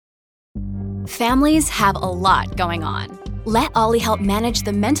Families have a lot going on. Let Ollie help manage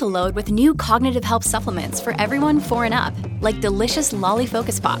the mental load with new cognitive help supplements for everyone 4 and up, like delicious Lolly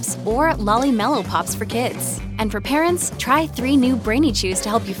Focus Pops or Lolly Mellow Pops for kids. And for parents, try 3 new Brainy Chews to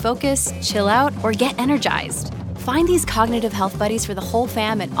help you focus, chill out, or get energized. Find these cognitive health buddies for the whole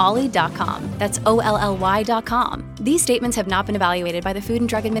fam at ollie.com. That's OLLY.com. These statements have not been evaluated by the Food and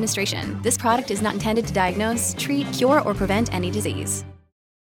Drug Administration. This product is not intended to diagnose, treat, cure, or prevent any disease.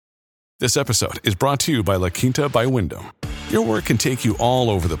 This episode is brought to you by La Quinta by Wyndham. Your work can take you all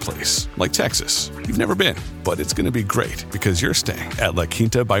over the place, like Texas. You've never been, but it's going to be great because you're staying at La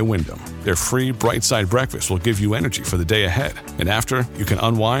Quinta by Wyndham. Their free Bright Side breakfast will give you energy for the day ahead. And after, you can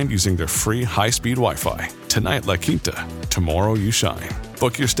unwind using their free high-speed Wi-Fi. Tonight, La Quinta. Tomorrow, you shine.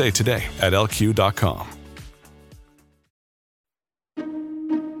 Book your stay today at LQ.com.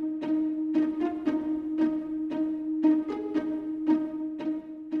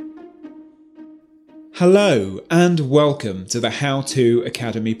 Hello and welcome to the How To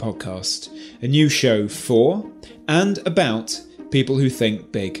Academy podcast, a new show for and about people who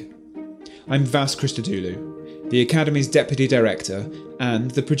think big. I'm Vas Christodoulou, the Academy's Deputy Director and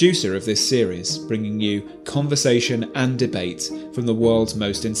the producer of this series, bringing you conversation and debate from the world's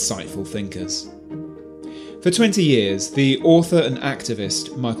most insightful thinkers. For 20 years, the author and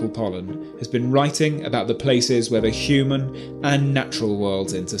activist Michael Pollan has been writing about the places where the human and natural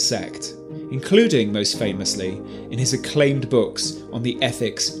worlds intersect, including, most famously, in his acclaimed books on the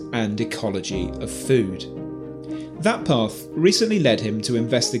ethics and ecology of food. That path recently led him to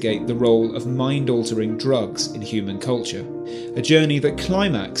investigate the role of mind-altering drugs in human culture, a journey that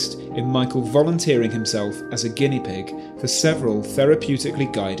climaxed in Michael volunteering himself as a guinea pig for several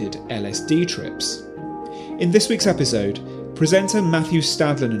therapeutically guided LSD trips. In this week's episode, presenter Matthew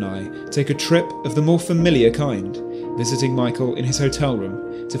Stadlen and I take a trip of the more familiar kind, visiting Michael in his hotel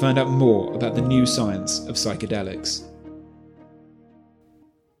room to find out more about the new science of psychedelics.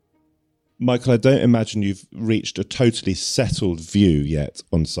 Michael, I don't imagine you've reached a totally settled view yet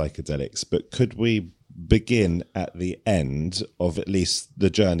on psychedelics, but could we begin at the end of at least the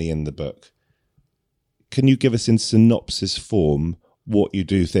journey in the book? Can you give us in synopsis form what you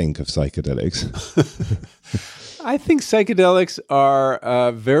do think of psychedelics? I think psychedelics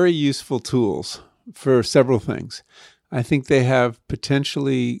are very useful tools for several things. I think they have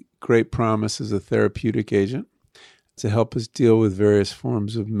potentially great promise as a therapeutic agent to help us deal with various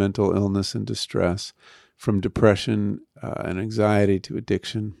forms of mental illness and distress, from depression and anxiety to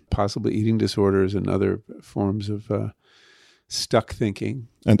addiction, possibly eating disorders and other forms of stuck thinking.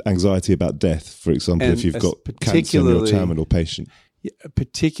 And anxiety about death, for example, if you've got cancer in your terminal patient. Yeah,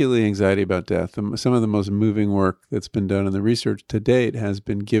 particularly anxiety about death. Some of the most moving work that's been done in the research to date has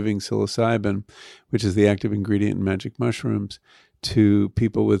been giving psilocybin, which is the active ingredient in magic mushrooms, to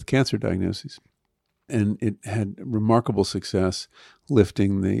people with cancer diagnoses. And it had remarkable success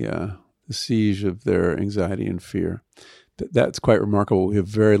lifting the siege of their anxiety and fear. That's quite remarkable. We have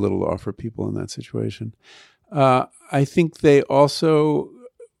very little to offer people in that situation. I think they also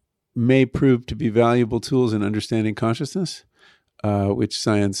may prove to be valuable tools in understanding consciousness, which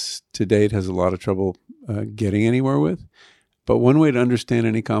science to date has a lot of trouble getting anywhere with. But one way to understand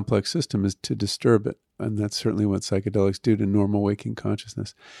any complex system is to disturb it. And that's certainly what psychedelics do to normal waking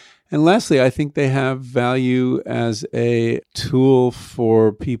consciousness. And lastly, I think they have value as a tool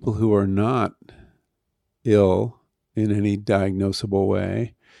for people who are not ill in any diagnosable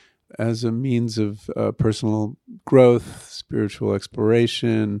way, as a means of personal growth, spiritual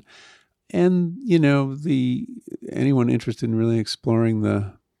exploration, and, anyone interested in really exploring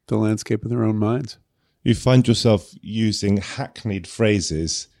the landscape of their own minds. You find yourself using hackneyed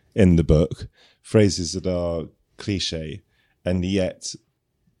phrases in the book, phrases that are cliche, and yet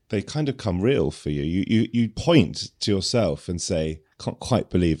they kind of come real for you. You point to yourself and say, can't quite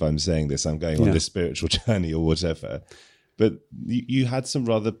believe I'm saying this, I'm going on this spiritual journey or whatever. But you had some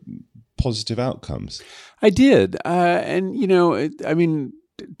rather positive outcomes. I did.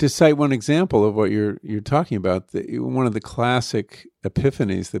 To cite one example of what you're talking about, one of the classic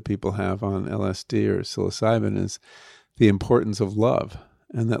epiphanies that people have on LSD or psilocybin is the importance of love,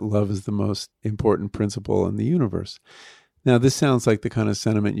 and that love is the most important principle in the universe. Now, this sounds like the kind of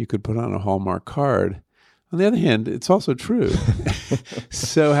sentiment you could put on a Hallmark card. On the other hand, it's also true.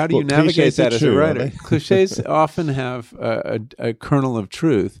 So how do you navigate that as a writer? Cliches often have a kernel of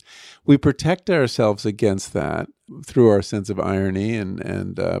truth. We protect ourselves against that through our sense of irony,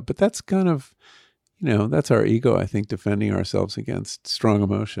 but that's kind of, that's our ego, I think, defending ourselves against strong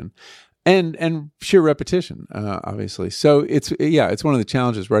emotion and sheer repetition, obviously. So it's one of the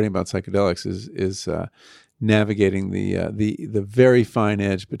challenges writing about psychedelics is navigating the very fine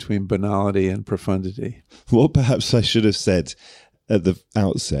edge between banality and profundity. What perhaps I should have said at the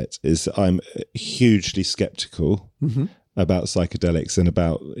outset is I'm hugely skeptical about psychedelics and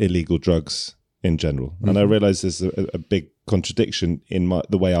about illegal drugs in general. And I realize there's a big contradiction in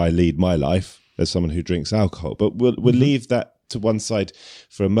the way I lead my life as someone who drinks alcohol. But we'll leave that to one side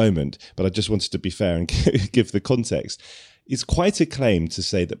for a moment. But I just wanted to be fair and give the context. It's quite a claim to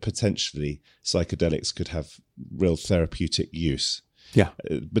say that potentially psychedelics could have real therapeutic use. Yeah.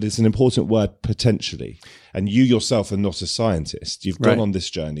 But it's an important word, potentially. And you yourself are not a scientist. You've gone on this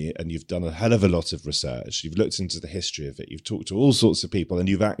journey and you've done a hell of a lot of research. You've looked into the history of it. You've talked to all sorts of people and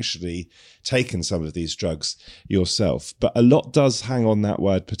you've actually taken some of these drugs yourself. But a lot does hang on that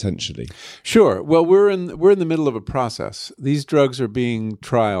word, potentially. Sure. Well, we're in the middle of a process. These drugs are being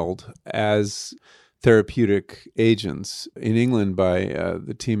trialed as therapeutic agents in England by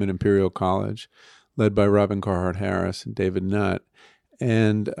the team at Imperial College, led by Robin Carhart Harris and David Nutt.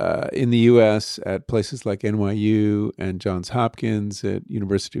 And in the U.S. at places like NYU and Johns Hopkins, at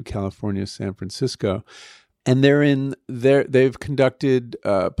University of California, San Francisco. And they've conducted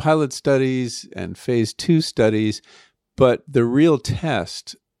pilot studies and phase 2 studies, but the real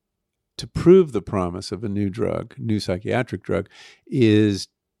test to prove the promise of a new psychiatric drug, is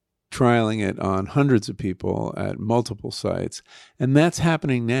trialing it on hundreds of people at multiple sites. And that's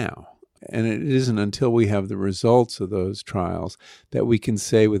happening now. And it isn't until we have the results of those trials that we can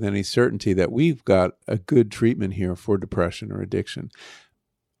say with any certainty that we've got a good treatment here for depression or addiction.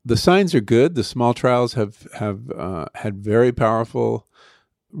 The signs are good. The small trials have had very powerful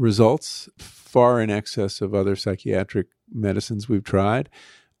results, far in excess of other psychiatric medicines we've tried,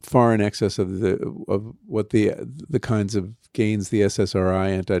 far in excess of what the kinds of gains the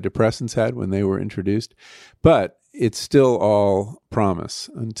SSRI antidepressants had when they were introduced. But it's still all promise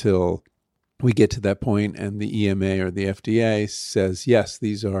until we get to that point and the EMA or the FDA says, yes,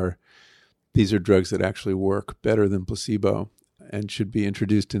 these are drugs that actually work better than placebo and should be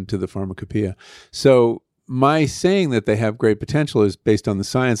introduced into the pharmacopoeia. So my saying that they have great potential is based on the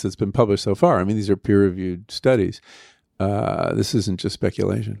science that's been published so far. I mean, these are peer-reviewed studies. This isn't just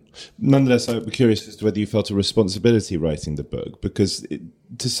speculation. Nonetheless, I'm curious as to whether you felt a responsibility writing the book, because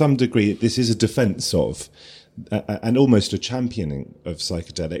to some degree, this is a defense of and almost a championing of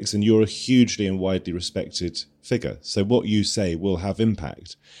psychedelics, and you're a hugely and widely respected figure. So what you say will have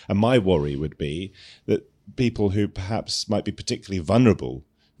impact. And my worry would be that people who perhaps might be particularly vulnerable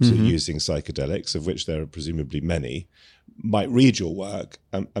to using psychedelics, of which there are presumably many, might read your work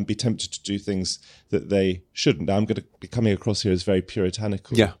and be tempted to do things that they shouldn't. Now, I'm going to be coming across here as very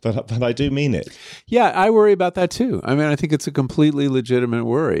puritanical, but I do mean it. Yeah, I worry about that too. I mean, I think it's a completely legitimate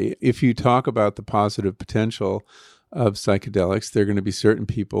worry. If you talk about the positive potential of psychedelics, there are going to be certain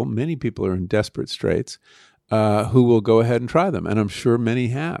people, many people are in desperate straits, who will go ahead and try them. And I'm sure many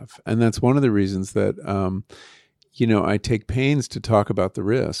have. And that's one of the reasons that, I take pains to talk about the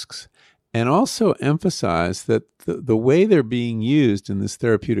risks and also emphasize that the way they're being used in this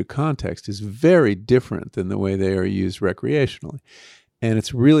therapeutic context is very different than the way they are used recreationally. And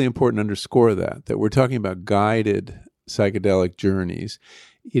it's really important to underscore that we're talking about guided psychedelic journeys.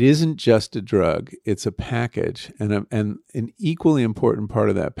 It isn't just a drug, it's a package. And an equally important part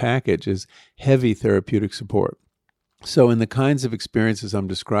of that package is heavy therapeutic support. So in the kinds of experiences I'm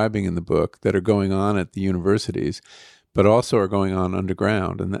describing in the book that are going on at the universities, but also are going on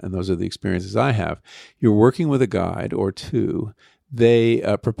underground, and those are the experiences I have, you're working with a guide or two. They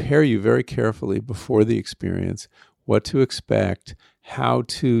prepare you very carefully before the experience, what to expect, how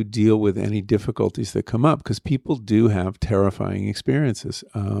to deal with any difficulties that come up, because people do have terrifying experiences.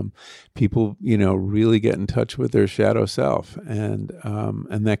 People, really get in touch with their shadow self, and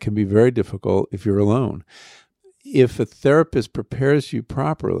that can be very difficult if you're alone. If a therapist prepares you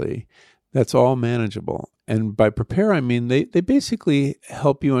properly, that's all manageable. And by prepare, I mean they basically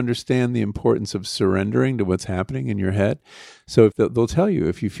help you understand the importance of surrendering to what's happening in your head. So if they'll tell you,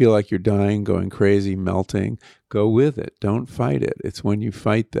 if you feel like you're dying, going crazy, melting, go with it. Don't fight it. It's when you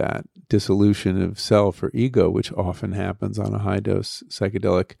fight that dissolution of self or ego, which often happens on a high-dose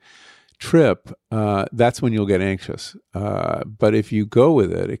psychedelic trip, that's when you'll get anxious. But if you go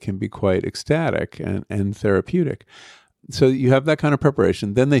with it, it can be quite ecstatic and therapeutic. So you have that kind of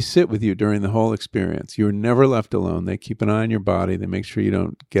preparation. Then they sit with you during the whole experience. You're never left alone. They keep an eye on your body. They make sure you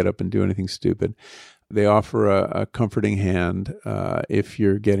don't get up and do anything stupid. They offer a comforting hand if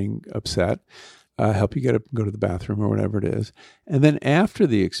you're getting upset, help you get up and go to the bathroom or whatever it is. And then after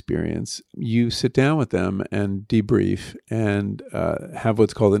the experience, you sit down with them and debrief and have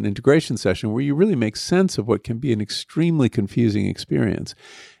what's called an integration session where you really make sense of what can be an extremely confusing experience.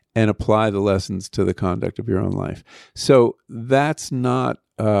 and apply the lessons to the conduct of your own life. So that's not,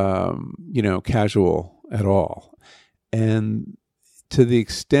 casual at all. And to the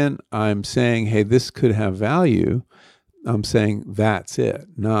extent I'm saying, hey, this could have value, I'm saying that's it,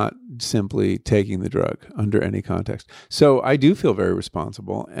 not simply taking the drug under any context. So I do feel very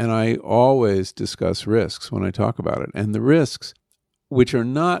responsible, and I always discuss risks when I talk about it. And the risks, which are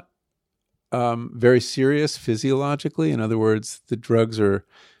not very serious physiologically, in other words, the drugs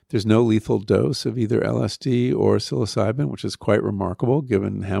there's no lethal dose of either LSD or psilocybin, which is quite remarkable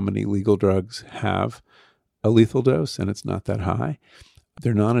given how many legal drugs have a lethal dose, and it's not that high.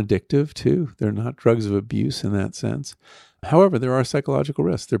 They're non-addictive, too. They're not drugs of abuse in that sense. However, there are psychological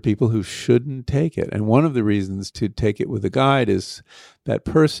risks. There are people who shouldn't take it. And one of the reasons to take it with a guide is that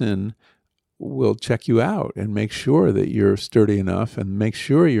person will check you out and make sure that you're sturdy enough and make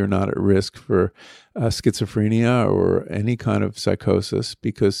sure you're not at risk for schizophrenia or any kind of psychosis,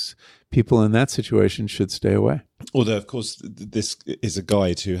 because people in that situation should stay away. Although, of course, this is a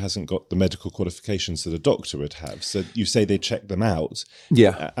guide who hasn't got the medical qualifications that a doctor would have. So you say they check them out.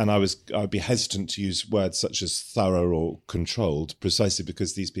 Yeah. And I'd be hesitant to use words such as thorough or controlled, precisely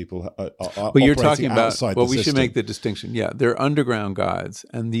because these people are well, you're talking about, outside well, the we system. should make the distinction. Yeah, they're underground guides.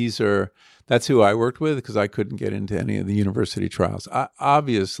 And that's who I worked with, because I couldn't get into any of the university trials.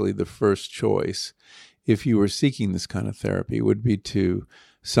 Obviously, the first choice, if you were seeking this kind of therapy, would be to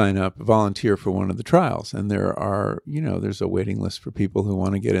sign up, volunteer for one of the trials. And there's a waiting list for people who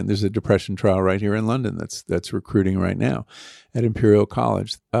want to get in. There's a depression trial right here in London that's recruiting right now at Imperial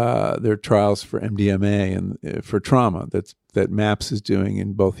College. There are trials for MDMA and for trauma that MAPS is doing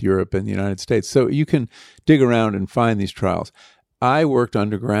in both Europe and the United States. So you can dig around and find these trials. I worked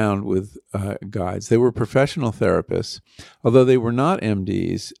underground with guides. They were professional therapists. Although they were not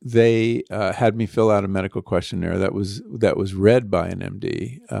MDs, they had me fill out a medical questionnaire that was read by an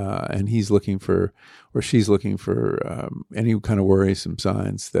MD, and he's looking for, or she's looking for, any kind of worrisome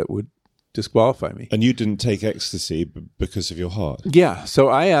signs that would disqualify me. And you didn't take ecstasy because of your heart? Yeah. So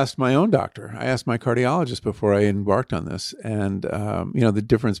I asked my own doctor. I asked my cardiologist before I embarked on this, and the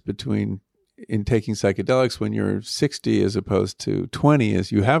difference between in taking psychedelics when you're 60 as opposed to 20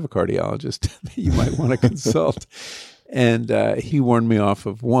 is you have a cardiologist that you might want to consult. And he warned me off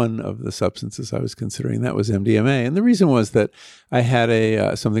of one of the substances I was considering. That was MDMA. And the reason was that I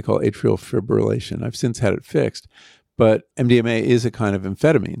had something called atrial fibrillation. I've since had it fixed. But MDMA is a kind of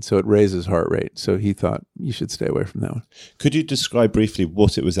amphetamine, so it raises heart rate. So he thought you should stay away from that one. Could you describe briefly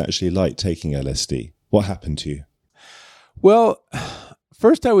what it was actually like taking LSD? What happened to you? Well,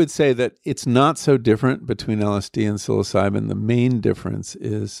 first, I would say that it's not so different between LSD and psilocybin. The main difference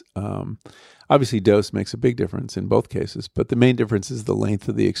is, obviously, dose makes a big difference in both cases, but the main difference is the length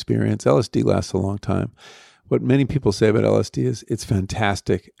of the experience. LSD lasts a long time. What many people say about LSD is it's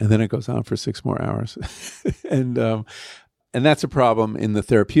fantastic, and then it goes on for 6 more hours. And that's a problem in the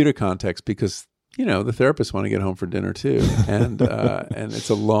therapeutic context because, the therapists want to get home for dinner too, and it's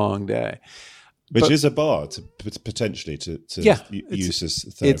a long day. Which is a bar to potentially to use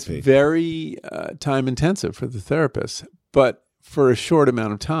as therapy. It's very time intensive for the therapist, but for a short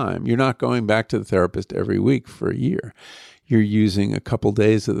amount of time. You're not going back to the therapist every week for a year. You're using a couple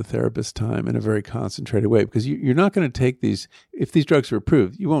days of the therapist's time in a very concentrated way because you're not going to take these. If these drugs are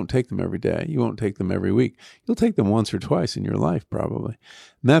approved, you won't take them every day. You won't take them every week. You'll take them once or twice in your life, probably.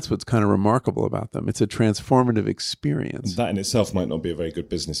 And that's what's kind of remarkable about them. It's a transformative experience. That in itself might not be a very good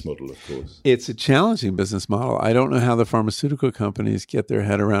business model, of course. It's a challenging business model. I don't know how the pharmaceutical companies get their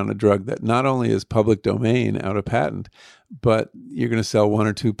head around a drug that not only is public domain out of patent, but you're going to sell 1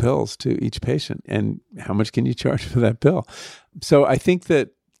 or 2 pills to each patient. And how much can you charge for that pill? So I think that,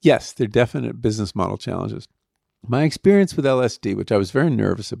 yes, there are definite business model challenges. My experience with LSD, which I was very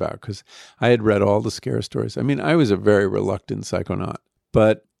nervous about because I had read all the scare stories. I mean, I was a very reluctant psychonaut,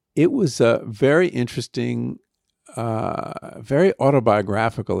 but it was a very interesting, very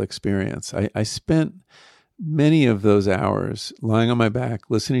autobiographical experience. I spent many of those hours lying on my back,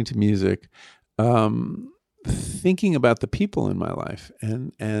 listening to music, thinking about the people in my life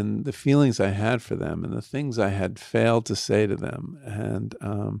and the feelings I had for them and the things I had failed to say to them. And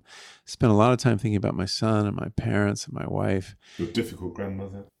spent a lot of time thinking about my son and my parents and my wife. Your difficult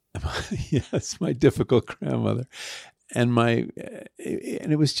grandmother. Yes, my difficult grandmother. And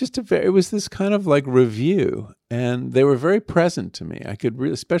it was just it was this kind of like review, and they were very present to me. I could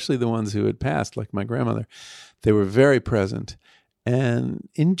especially the ones who had passed, like my grandmother, they were very present. And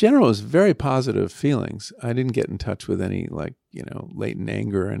in general, it was very positive feelings. I didn't get in touch with any latent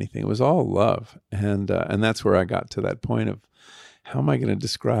anger or anything. It was all love. And that's where I got to that point of how am I going to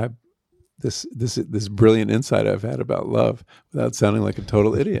describe this brilliant insight I've had about love without sounding like a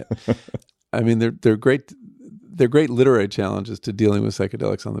total idiot. I mean, they're great. They're great literary challenges to dealing with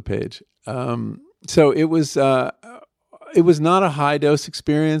psychedelics on the page. So it was not a high dose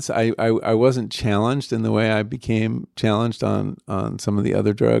experience. I wasn't challenged in the way I became challenged on some of the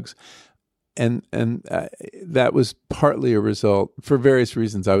other drugs. And that was partly a result, for various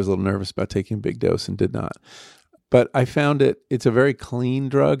reasons. I was a little nervous about taking a big dose and did not. But I found it's a very clean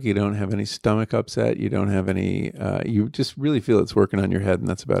drug. You don't have any stomach upset. You don't have any, you just really feel it's working on your head, and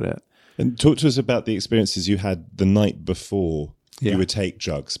that's about it. And talk to us about the experiences you had the night before you would take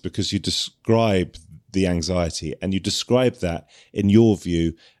drugs, because you describe the anxiety, and you describe that, in your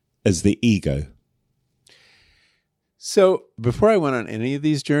view, as the ego. So before I went on any of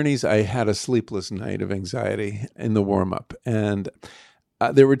these journeys, I had a sleepless night of anxiety in the warm-up. And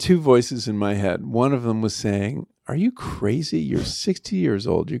there were two voices in my head. One of them was saying, are you crazy? You're 60 years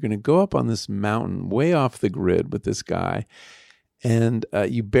old. You're going to go up on this mountain way off the grid with this guy. And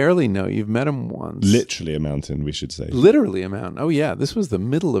you barely know. You've met him once. Literally a mountain, we should say. Literally a mountain. Oh, yeah. This was the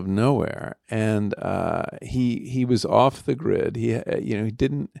middle of nowhere. And he was off the grid. He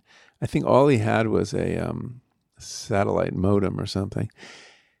didn't, I think all he had was a satellite modem or something.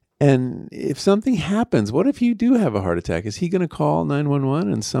 And if something happens, what if you do have a heart attack? Is he going to call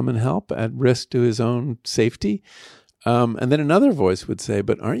 911 and summon help at risk to his own safety? And then another voice would say,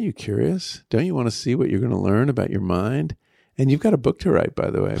 but aren't you curious? Don't you want to see what you're going to learn about your mind? And you've got a book to write,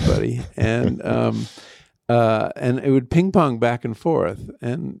 by the way, buddy. And it would ping pong back and forth.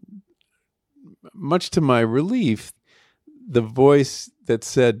 And much to my relief, the voice that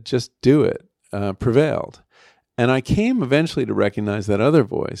said, just do it, prevailed. And I came eventually to recognize that other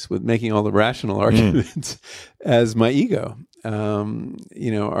voice with making all the rational arguments as my ego.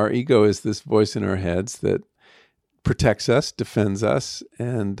 Our ego is this voice in our heads that protects us, defends us,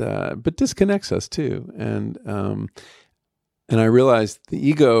 and but disconnects us too. And I realized the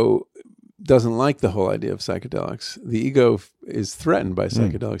ego doesn't like the whole idea of psychedelics. The ego is threatened by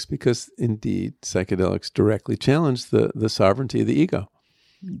psychedelics because, indeed, psychedelics directly challenge the sovereignty of the ego.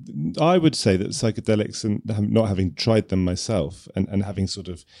 I would say that psychedelics, and not having tried them myself, and having sort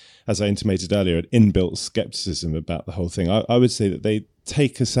of, as I intimated earlier, an inbuilt skepticism about the whole thing, I would say that they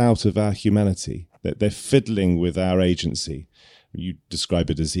take us out of our humanity, that they're fiddling with our agency. You describe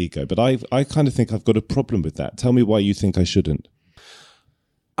it as ego, but I kind of think I've got a problem with that. Tell me why you think I shouldn't.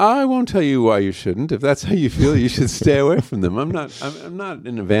 I won't tell you why you shouldn't. If that's how you feel, you should stay away from them. I'm not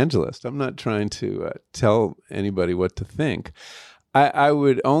an evangelist. I'm not trying to tell anybody what to think. I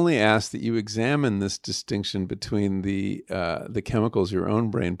would only ask that you examine this distinction between the chemicals your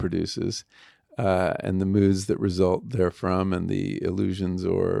own brain produces and the moods that result therefrom, and the illusions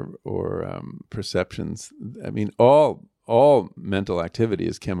or perceptions. I mean, all mental activity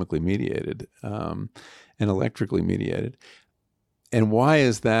is chemically mediated and electrically mediated. And why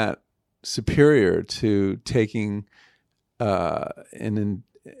is that superior to taking an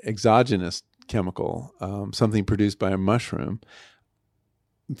exogenous chemical, something produced by a mushroom?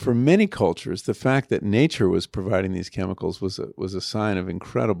 For many cultures, the fact that nature was providing these chemicals was a sign of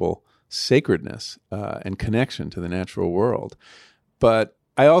incredible sacredness and connection to the natural world. But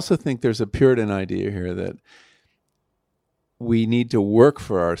I also think there's a Puritan idea here that we need to work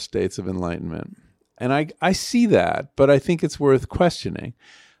for our states of enlightenment. And I see that, but I think it's worth questioning.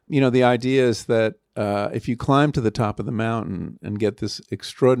 The idea is that if you climb to the top of the mountain and get this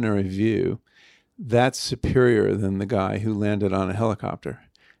extraordinary view, that's superior than the guy who landed on a helicopter.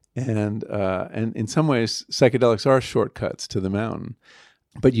 And in some ways, psychedelics are shortcuts to the mountain,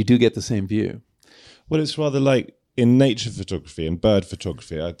 but you do get the same view. Well, it's rather like in nature photography and bird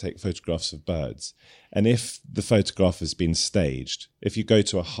photography. I take photographs of birds. And if the photograph has been staged, if you go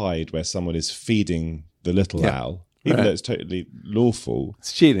to a hide where someone is feeding the little owl, even though it's totally lawful,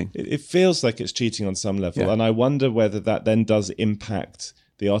 it's cheating. It feels like it's cheating on some level. Yeah. And I wonder whether that then does impact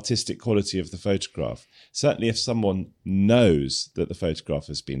the artistic quality of the photograph. Certainly if someone knows that the photograph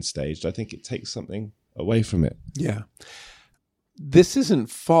has been staged, I think it takes something away from it. Yeah. This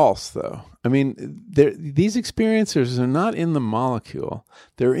isn't false, though. I mean, these experiences are not in the molecule.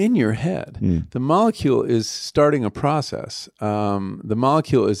 They're in your head. The molecule is starting a process. The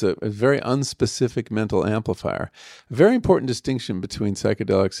molecule is a very unspecific mental amplifier. A very important distinction between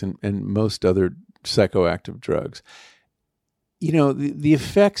psychedelics and most other psychoactive drugs. The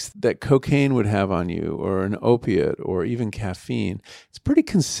effects that cocaine would have on you, or an opiate, or even caffeine, it's pretty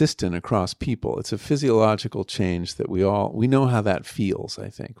consistent across people. It's a physiological change that we know how that feels, I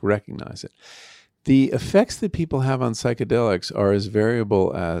think, recognize it. The effects that people have on psychedelics are as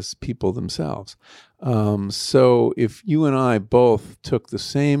variable as people themselves. So if you and I both took the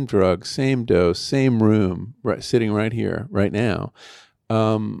same drug, same dose, same room, sitting right here, right now,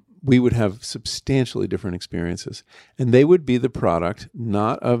 we would have substantially different experiences. And they would be the product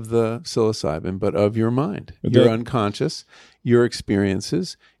not of the psilocybin, but of your mind, your unconscious, your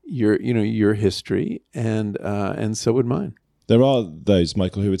experiences, your history, and so would mine. There are those,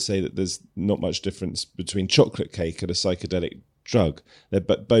 Michael, who would say that there's not much difference between chocolate cake and a psychedelic drug. They're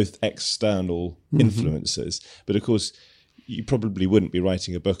both external influences. But of course, you probably wouldn't be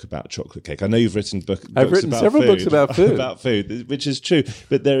writing a book about chocolate cake. I know you've written books I've written about several food, books about food. about food, which is true.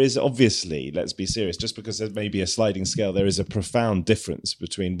 But there is obviously, let's be serious, just because there may be a sliding scale, there is a profound difference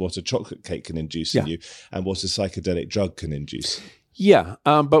between what a chocolate cake can induce in you and what a psychedelic drug can induce. Yeah,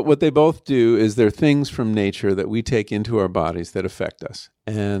 but what they both do is they're things from nature that we take into our bodies that affect us.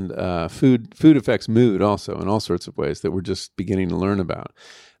 And food affects mood also in all sorts of ways that we're just beginning to learn about.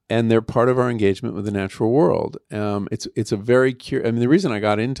 And they're part of our engagement with the natural world. It's a very the reason I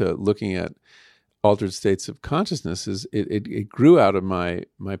got into looking at altered states of consciousness is it grew out of my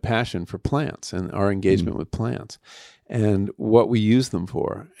passion for plants and our engagement with plants and what we use them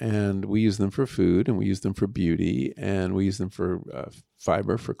for. And we use them for food, and we use them for beauty, and we use them for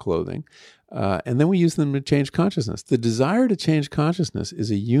fiber, for clothing. And then we use them to change consciousness. The desire to change consciousness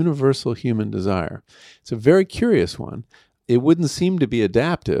is a universal human desire. It's a very curious one. It wouldn't seem to be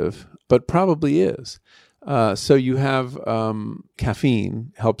adaptive, but probably is. So you have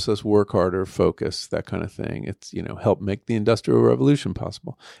caffeine helps us work harder, focus, that kind of thing. It's, helped make the Industrial Revolution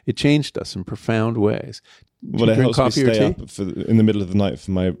possible. It changed us in profound ways. Well, it helps me stay up in the middle of the night for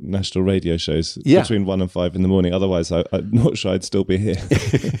my national radio shows between 1 and 5 in the morning. Otherwise, I'm not sure I'd still be here.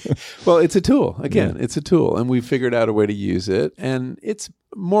 Well, it's a tool. Again, it's a tool, and we've figured out a way to use it, and it's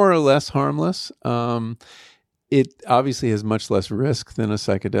more or less harmless. It obviously has much less risk than a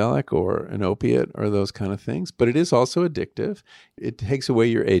psychedelic or an opiate or those kind of things, but it is also addictive. It takes away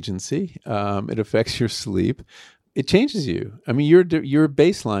your agency. It affects your sleep. It changes you. I mean, your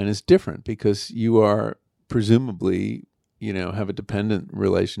baseline is different because you are presumably, have a dependent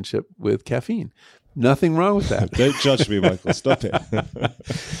relationship with caffeine. Nothing wrong with that. Don't judge me, Michael. Stop it.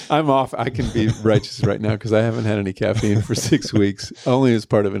 I'm off. I can be righteous right now because I haven't had any caffeine for 6 weeks, only as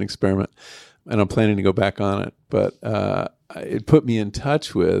part of an experiment. And I'm planning to go back on it. But it put me in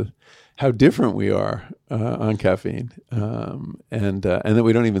touch with how different we are on caffeine, and that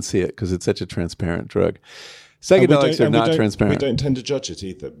we don't even see it because it's such a transparent drug. Psychedelics are not transparent. We don't tend to judge it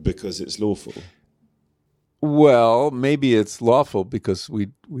either because it's lawful. Well, maybe it's lawful because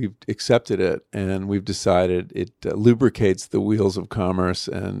we've accepted it and we've decided it lubricates the wheels of commerce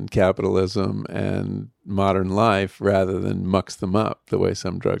and capitalism and modern life rather than mucks them up the way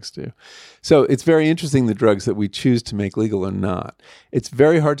some drugs do. So it's very interesting, the drugs that we choose to make legal or not. It's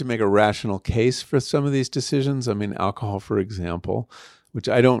very hard to make a rational case for some of these decisions. I mean, alcohol, for example, which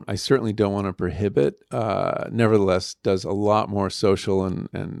I certainly don't want to prohibit, nevertheless does a lot more social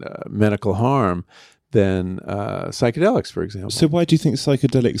and medical harm than psychedelics, for example. So why do you think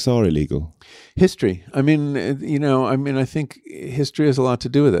psychedelics are illegal? History. I think history has a lot to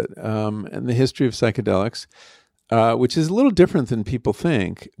do with it. And the history of psychedelics, which is a little different than people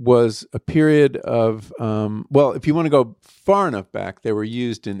think, was a period of, if you want to go far enough back, they were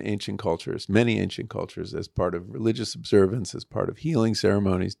used in ancient cultures, many ancient cultures, as part of religious observance, as part of healing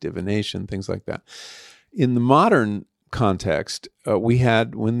ceremonies, divination, things like that. In the modern context, we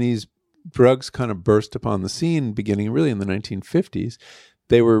had, when these drugs kind of burst upon the scene beginning really in the 1950s,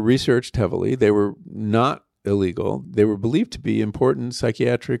 they were researched heavily. They were not illegal. They were believed to be important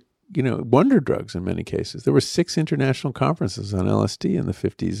psychiatric, wonder drugs in many cases. There were 6 international conferences on LSD in the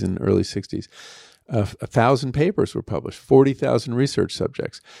 50s and early 60s. 1,000 papers were published, 40,000 research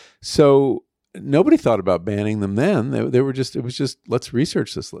subjects. So nobody thought about banning them then. It was just, let's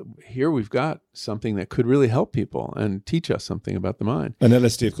research this. Here we've got something that could really help people and teach us something about the mind. And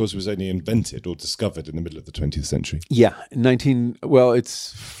LSD, of course, was only invented or discovered in the middle of the 20th century. Yeah,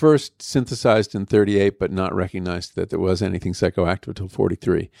 it's first synthesized in 1938, but not recognized that there was anything psychoactive until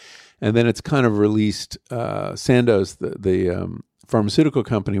 1943. And then it's kind of released. Sandoz, the pharmaceutical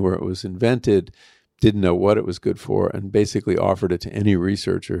company where it was invented, didn't know what it was good for, and basically offered it to any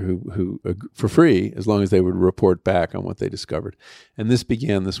researcher who for free, as long as they would report back on what they discovered. And this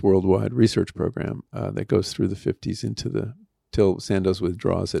began this worldwide research program that goes through the 50s till Sandoz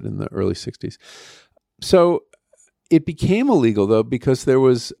withdraws it in the early 60s. So it became illegal, though, because it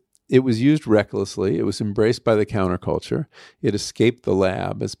was used recklessly. It was embraced by the counterculture. It escaped the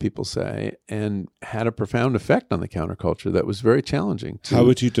lab, as people say, and had a profound effect on the counterculture that was very challenging. How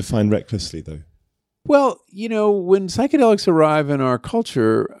would you define recklessly, though? Well, when psychedelics arrive in our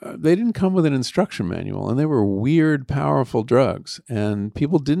culture, they didn't come with an instruction manual, and they were weird, powerful drugs, and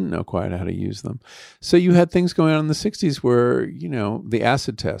people didn't know quite how to use them. So you had things going on in the 60s where, the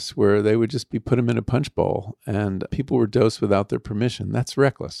acid tests, where they would just be put them in a punch bowl, and people were dosed without their permission. That's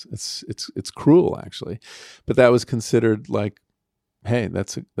reckless. It's cruel, actually. But that was considered like, hey,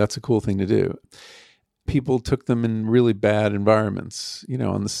 that's a cool thing to do. People took them in really bad environments,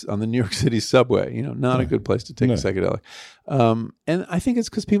 on the New York City subway, not a good place to take a psychedelic. And I think it's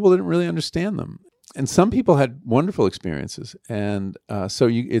because people didn't really understand them. And some people had wonderful experiences. And so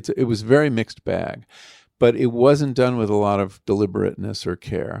it was a very mixed bag, but it wasn't done with a lot of deliberateness or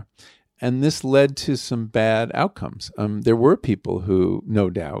care. And this led to some bad outcomes. There were people no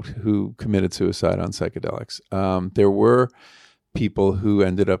doubt, who committed suicide on psychedelics. There were people who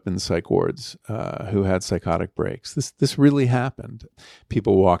ended up in psych wards, who had psychotic breaks. This really happened.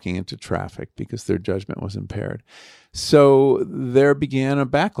 People walking into traffic because their judgment was impaired. So there began a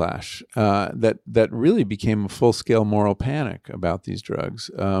backlash that really became a full-scale moral panic about these drugs.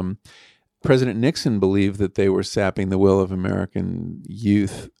 President Nixon believed that they were sapping the will of American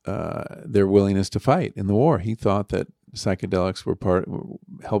youth, their willingness to fight in the war. He thought that psychedelics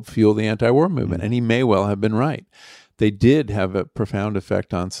helped fuel the anti-war movement, and he may well have been right. They did have a profound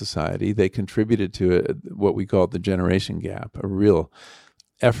effect on society. They contributed to what we call the generation gap, a real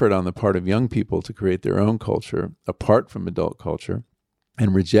effort on the part of young people to create their own culture apart from adult culture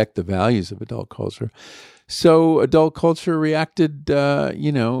and reject the values of adult culture. So adult culture reacted,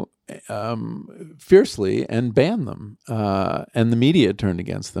 fiercely and banned them. And the media turned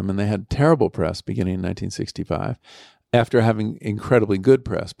against them, and they had terrible press beginning in 1965 after having incredibly good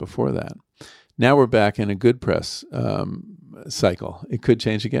press before that. Now we're back in a good press cycle. It could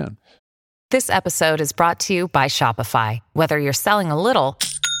change again. This episode is brought to you by Shopify. Whether you're selling a little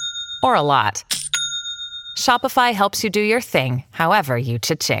or a lot, Shopify helps you do your thing, however you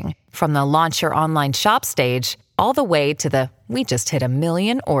cha-ching. From the launch your online shop stage, all the way to the we just hit 1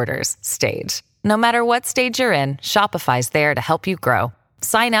 million orders stage. No matter what stage you're in, Shopify's there to help you grow.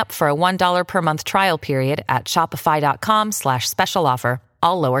 Sign up for a $1 per month trial period at shopify.com/special offer,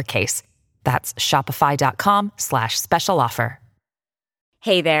 all lowercase. That's shopify.com/special offer.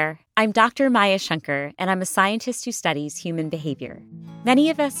 Hey there, I'm Dr. Maya Shankar, and I'm a scientist who studies human behavior.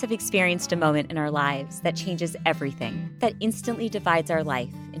 Many of us have experienced a moment in our lives that changes everything, that instantly divides our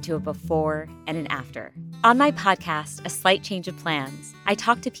life into a before and an after. On my podcast, A Slight Change of Plans, I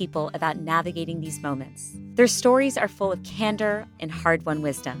talk to people about navigating these moments. Their stories are full of candor and hard-won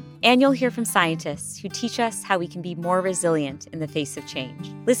wisdom. And you'll hear from scientists who teach us how we can be more resilient in the face of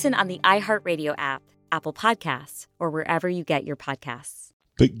change. Listen on the iHeartRadio app, Apple Podcasts, or wherever you get your podcasts.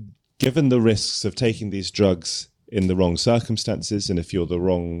 But given the risks of taking these drugs in the wrong circumstances, and if you're the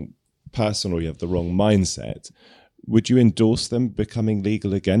wrong person or you have the wrong mindset, would you endorse them becoming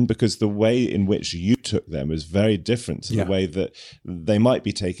legal again? Because the way in which you took them is very different to the way that they might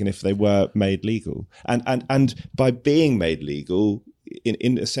be taken if they were made legal. And by being made legal,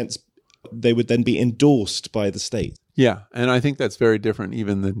 in a sense, they would then be endorsed by the state. Yeah, and I think that's very different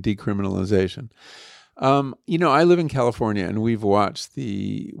even than decriminalization. I live in California, and we've watched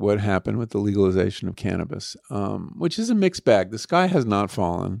what happened with the legalization of cannabis, which is a mixed bag. The sky has not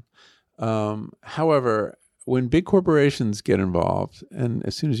fallen. However, when big corporations get involved, and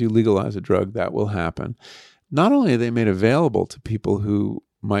as soon as you legalize a drug, that will happen, not only are they made available to people who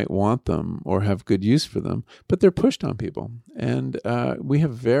might want them or have good use for them, but they're pushed on people. And we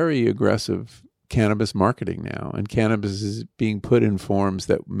have very aggressive cannabis marketing now, and cannabis is being put in forms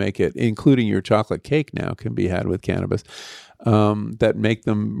that make it, including your chocolate cake now can be had with cannabis, that make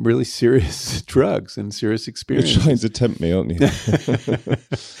them really serious drugs and serious experiences. You're trying to tempt me, aren't you?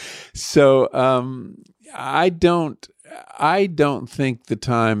 So I don't think the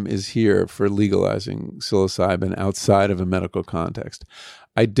time is here for legalizing psilocybin outside of a medical context.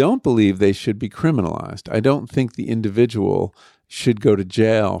 I don't believe they should be criminalized. I don't think the individual should go to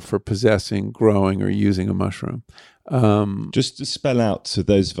jail for possessing, growing, or using a mushroom. Just to spell out to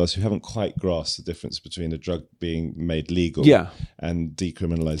those of us who haven't quite grasped the difference between a drug being made legal and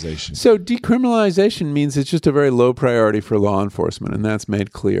decriminalization. So decriminalization means it's just a very low priority for law enforcement, and that's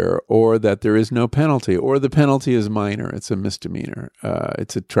made clear, or that there is no penalty, or the penalty is minor. It's a misdemeanor.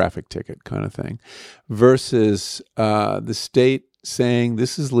 It's a traffic ticket kind of thing. Versus the state saying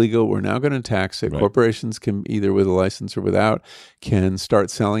this is legal, we're now going to tax it. Right. Corporations can, either with a license or without, can start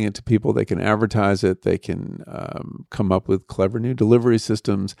selling it to people. They can advertise it. They can come up with clever new delivery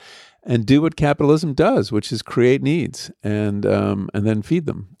systems and do what capitalism does, which is create needs and then feed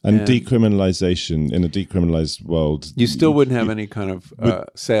them. And decriminalization, in a decriminalized world, you still wouldn't have any kind of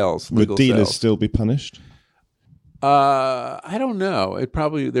sales. Would legal dealers sales. still be punished? I don't know.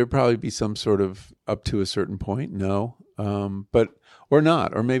 There'd probably be some sort of up to a certain point. No, but or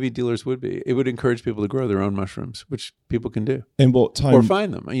not, or maybe dealers would be. It would encourage people to grow their own mushrooms, which people can do. In what time? Or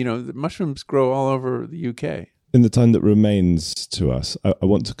find them. The mushrooms grow all over the UK. In the time that remains to us, I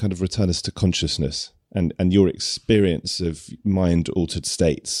want to kind of return us to consciousness and your experience of mind-altered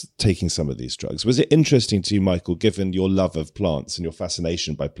states taking some of these drugs. Was it interesting to you, Michael, given your love of plants and your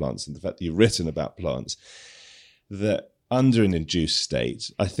fascination by plants and the fact that you've written about plants, that under an induced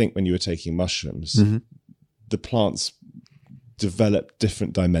state, I think when you were taking mushrooms, the plants developed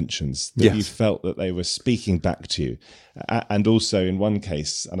different dimensions that you felt that they were speaking back to you. And also in one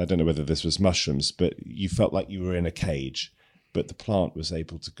case, and I don't know whether this was mushrooms, but you felt like you were in a cage, but the plant was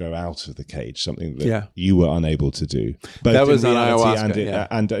able to go out of the cage, something that you were unable to do. Both that was in on reality ayahuasca.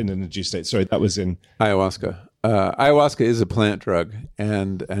 and in an induced state. Sorry, that was in... Ayahuasca. Ayahuasca is a plant drug,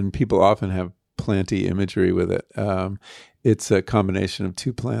 and people often have planty imagery with it. It's a combination of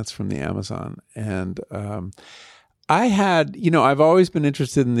two plants from the Amazon. And I've always been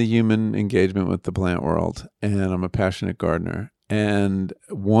interested in the human engagement with the plant world, and I'm a passionate gardener. And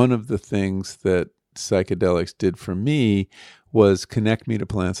one of the things that psychedelics did for me was connect me to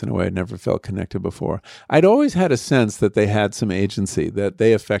plants in a way I'd never felt connected before. I'd always had a sense that they had some agency, that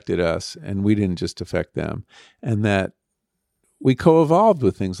they affected us and we didn't just affect them, and that we co-evolved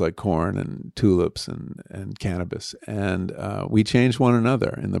with things like corn and tulips and cannabis, and we changed one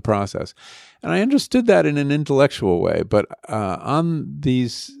another in the process. And I understood that in an intellectual way, but on a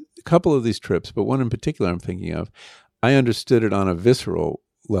couple of these trips, but one in particular I'm thinking of, I understood it on a visceral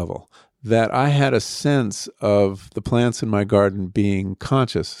level, that I had a sense of the plants in my garden being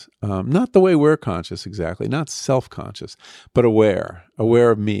conscious, not the way we're conscious exactly, not self-conscious, but aware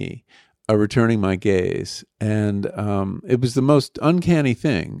of me, returning my gaze. And it was the most uncanny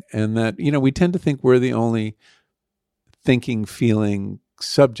thing. And that, we tend to think we're the only thinking, feeling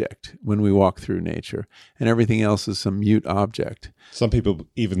subject when we walk through nature, and everything else is some mute object. Some people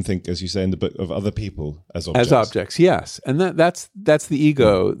even think, as you say in the book, of other people as objects. As objects, yes. And that's the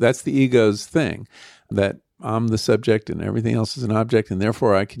ego. That's the ego's thing, that I'm the subject and everything else is an object, and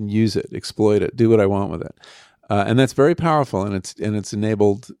therefore I can use it, exploit it, do what I want with it. And that's very powerful, and it's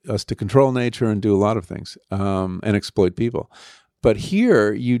enabled us to control nature and do a lot of things, and exploit people. But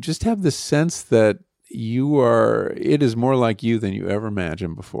here, you just have this sense that it is more like you than you ever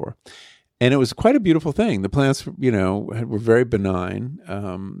imagined before. And it was quite a beautiful thing. The plants, were very benign.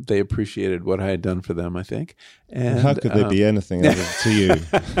 They appreciated what I had done for them, I think. And how could they be anything other to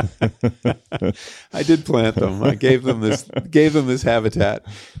you? I did plant them. I gave them this habitat.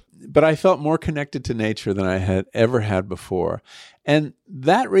 But I felt more connected to nature than I had ever had before. And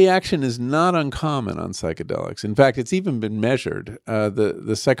that reaction is not uncommon on psychedelics. In fact, it's even been measured.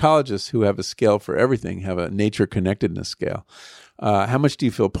 The psychologists who have a scale for everything have a nature connectedness scale. How much do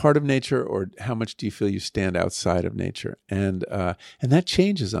you feel part of nature, or how much do you feel you stand outside of nature? And that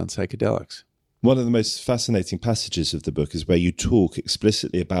changes on psychedelics. One of the most fascinating passages of the book is where you talk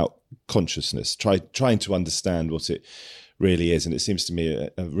explicitly about consciousness, trying to understand what it really is. And it seems to me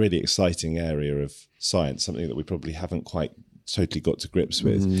a really exciting area of science, something that we probably haven't quite totally got to grips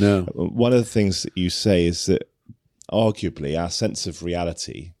with. No. One of the things that you say is that arguably our sense of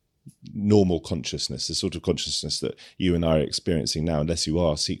reality, normal consciousness, the sort of consciousness that you and I are experiencing now, unless you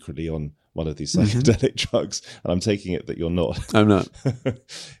are secretly on one of these psychedelic drugs, and I'm taking it that you're not. I'm not.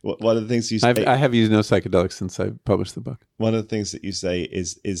 One of the things you say... I have used no psychedelics since I published the book. One of the things that you say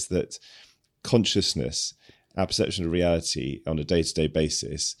is that consciousness, our perception of reality on a day-to-day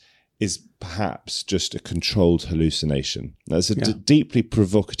basis, is perhaps just a controlled hallucination. That's a deeply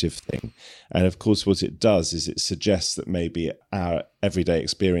provocative thing. And of course, what it does is it suggests that maybe our everyday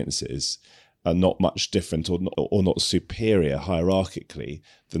experiences are not much different or not superior hierarchically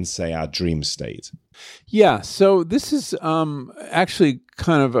than, say, our dream state. Yeah, so this is actually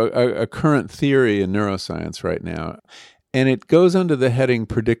kind of a current theory in neuroscience right now. And it goes under the heading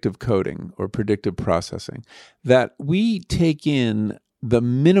predictive coding or predictive processing, that we take in the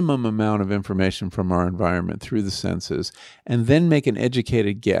minimum amount of information from our environment through the senses and then make an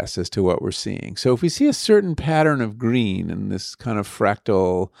educated guess as to what we're seeing. So if we see a certain pattern of green in this kind of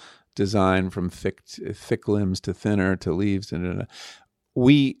fractal design from thick limbs to thinner to leaves,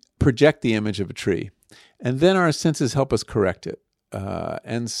 we project the image of a tree. And then our senses help us correct it.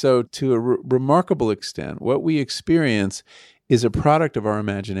 And so to a remarkable extent, what we experience is a product of our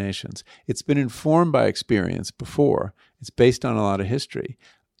imaginations. It's been informed by experience before. It's based on a lot of history,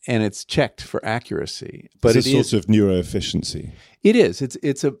 and it's checked for accuracy. But it's a sort of neuroefficiency. It is.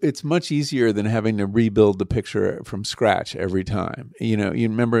 It's much easier than having to rebuild the picture from scratch every time. You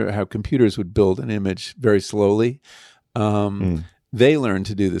remember how computers would build an image very slowly. They learn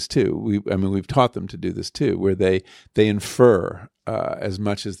to do this too. We've taught them to do this too, where they infer as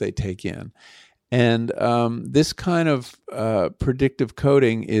much as they take in. And this kind of predictive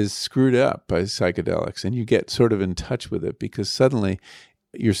coding is screwed up by psychedelics, and you get sort of in touch with it because suddenly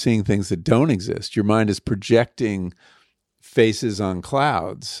you're seeing things that don't exist. Your mind is projecting faces on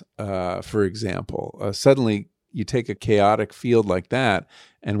clouds, for example. Suddenly you take a chaotic field like that,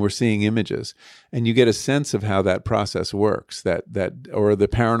 and we're seeing images, and you get a sense of how that process works. That or the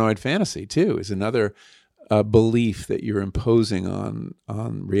paranoid fantasy too is another belief that you're imposing on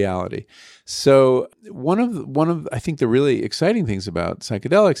reality. So one of I think the really exciting things about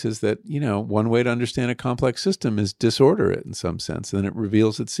psychedelics is that, one way to understand a complex system is disorder it in some sense, and then it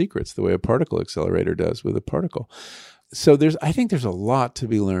reveals its secrets the way a particle accelerator does with a particle. So I think there's a lot to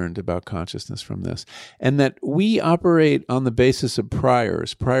be learned about consciousness from this, and that we operate on the basis of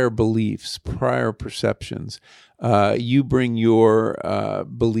prior beliefs, prior perceptions. You bring your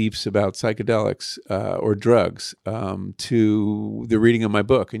beliefs about psychedelics or drugs to the reading of my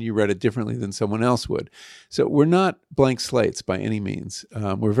book, and you read it differently than someone else would. So we're not blank slates by any means.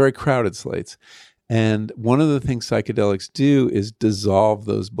 We're very crowded slates. And one of the things psychedelics do is dissolve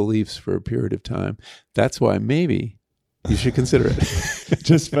those beliefs for a period of time. That's why maybe you should consider it.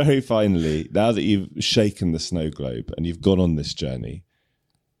 Just very finally, now that you've shaken the snow globe and you've gone on this journey,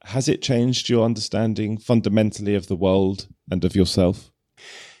 has it changed your understanding fundamentally of the world and of yourself?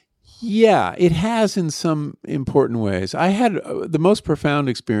 Yeah, it has in some important ways. I had the most profound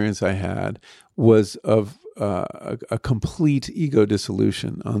experience I had was of a complete ego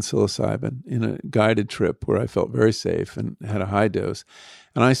dissolution on psilocybin in a guided trip where I felt very safe and had a high dose.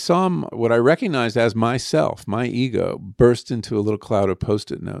 And I saw what I recognized as myself, my ego, burst into a little cloud of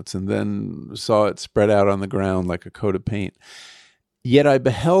Post-it notes, and then saw it spread out on the ground like a coat of paint. Yet I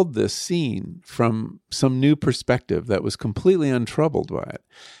beheld this scene from some new perspective that was completely untroubled by it.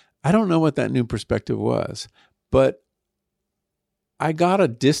 I don't know what that new perspective was, but I got a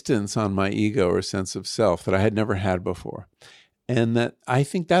distance on my ego or sense of self that I had never had before. And that I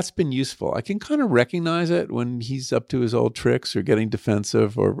think that's been useful. I can kind of recognize it when he's up to his old tricks or getting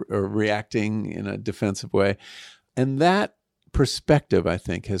defensive or reacting in a defensive way. And that perspective, I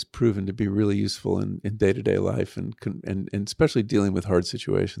think, has proven to be really useful in day-to-day life and especially dealing with hard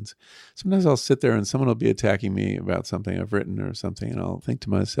situations. Sometimes I'll sit there and someone will be attacking me about something I've written or something, and I'll think to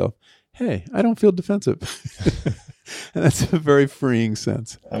myself, hey, I don't feel defensive. And that's a very freeing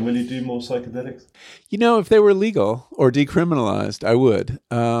sense. And will you do more psychedelics? If they were legal or decriminalized, I would.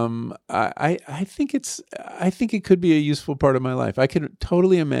 I think it could be a useful part of my life. I could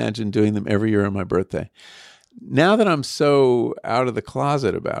totally imagine doing them every year on my birthday. Now that I'm so out of the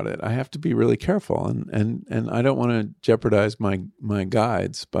closet about it, I have to be really careful, and I don't want to jeopardize my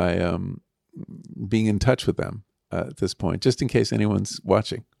guides by being in touch with them at this point, just in case anyone's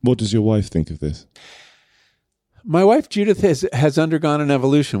watching. What does your wife think of this? My wife, Judith, has undergone an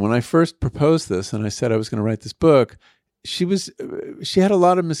evolution. When I first proposed this and I said I was going to write this book, she had a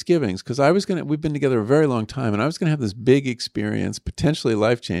lot of misgivings because we've been together a very long time, and I was going to have this big experience, potentially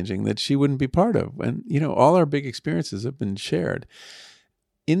life-changing, that she wouldn't be part of. And, all our big experiences have been shared.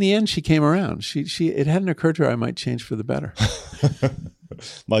 In the end, she came around. It hadn't occurred to her I might change for the better.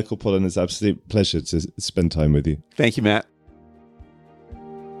 Michael Pollan, it's an absolute pleasure to spend time with you. Thank you, Matt.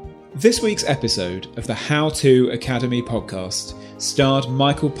 This week's episode of the How To Academy podcast starred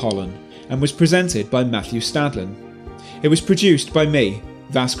Michael Pollan and was presented by Matthew Stadlin. It was produced by me,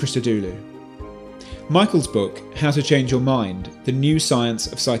 Vas Christodoulou. Michael's book, How to Change Your Mind, The New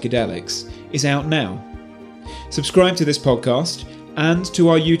Science of Psychedelics, is out now. Subscribe to this podcast and to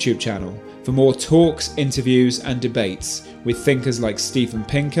our YouTube channel for more talks, interviews and debates with thinkers like Steven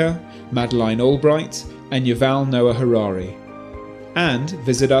Pinker, Madeleine Albright and Yuval Noah Harari. And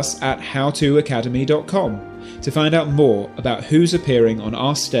visit us at howtoacademy.com to find out more about who's appearing on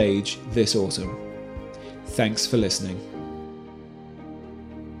our stage this autumn. Thanks for listening.